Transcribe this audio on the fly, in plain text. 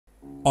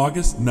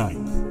August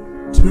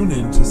 9th, tune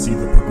in to see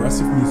the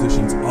Progressive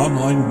Musicians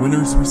Online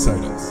Winners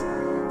Recitals,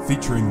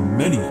 featuring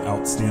many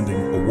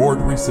outstanding award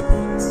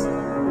recipients.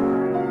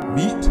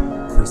 Meet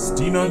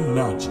Krisztina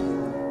Nagy,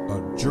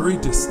 a Jury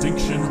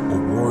Distinction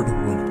Award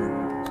winner.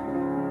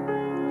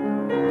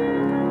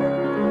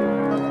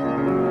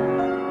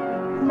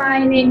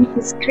 My name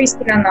is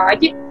Krisztina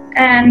Nagy,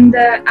 and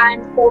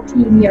I'm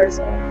 14 years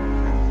old.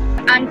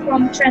 I'm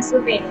from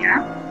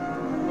Transylvania,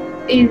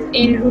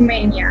 in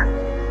Romania,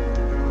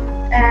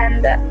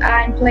 and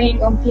I'm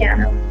playing on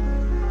piano.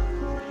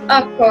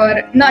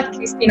 Akkor Nagy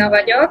Krisztina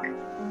vagyok,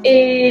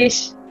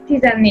 és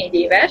 14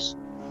 éves.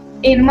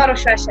 Én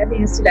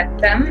Marosvásárhelyen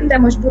születtem, de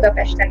most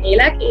Budapesten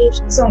élek, és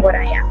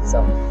zongorán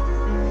játszom.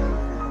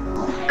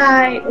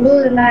 I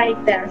really like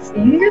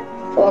dancing,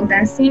 folk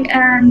dancing,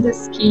 and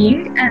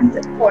skiing, and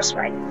horse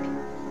riding.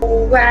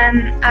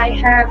 When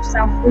I have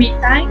some free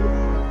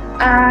time,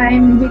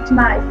 I'm with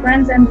my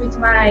friends and with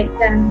my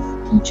dance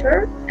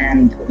teacher,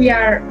 and we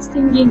are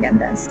singing and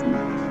dancing.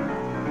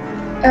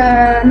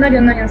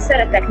 Nagyon-nagyon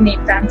szeretek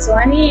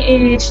néptáncolni,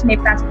 és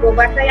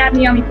néptáncpróbákra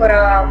járni, amikor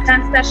a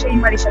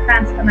tánctársaimmal és a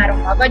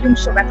tánctanárommal vagyunk,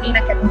 sokat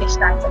énekelünk és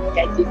táncolunk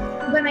együtt.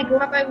 When I grow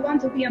up, I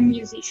want to be a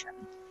musician.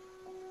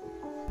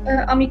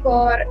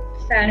 Amikor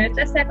felnőtt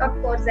leszek,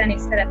 akkor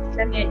zenész szeretnék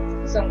lenni,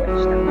 egy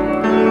zongorista.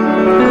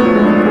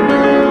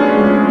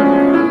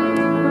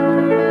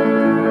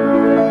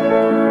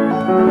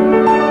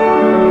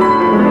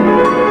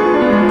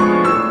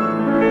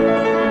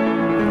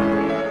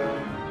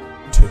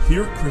 To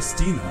hear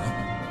Krisztina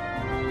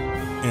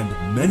and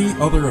many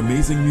other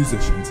amazing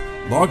musicians,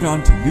 log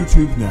on to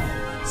YouTube now,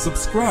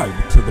 subscribe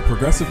to the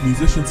Progressive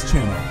Musicians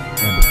channel,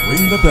 and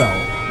ring the bell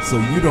so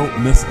you don't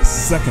miss a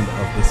second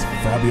of this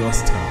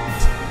fabulous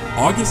talent.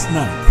 August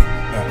 9th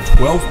at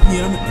 12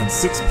 p.m. and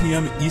 6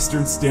 p.m.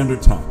 Eastern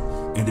Standard Time.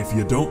 And if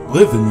you don't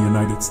live in the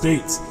United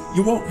States,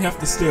 you won't have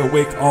to stay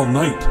awake all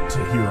night to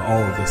hear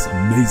all of this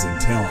amazing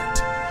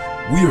talent.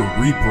 We are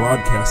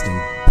rebroadcasting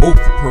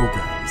both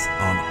programs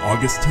on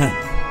August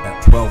 10th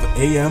at 12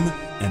 a.m.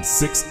 and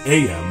 6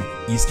 a.m.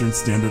 Eastern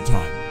Standard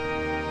Time.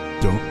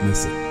 Don't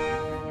miss it.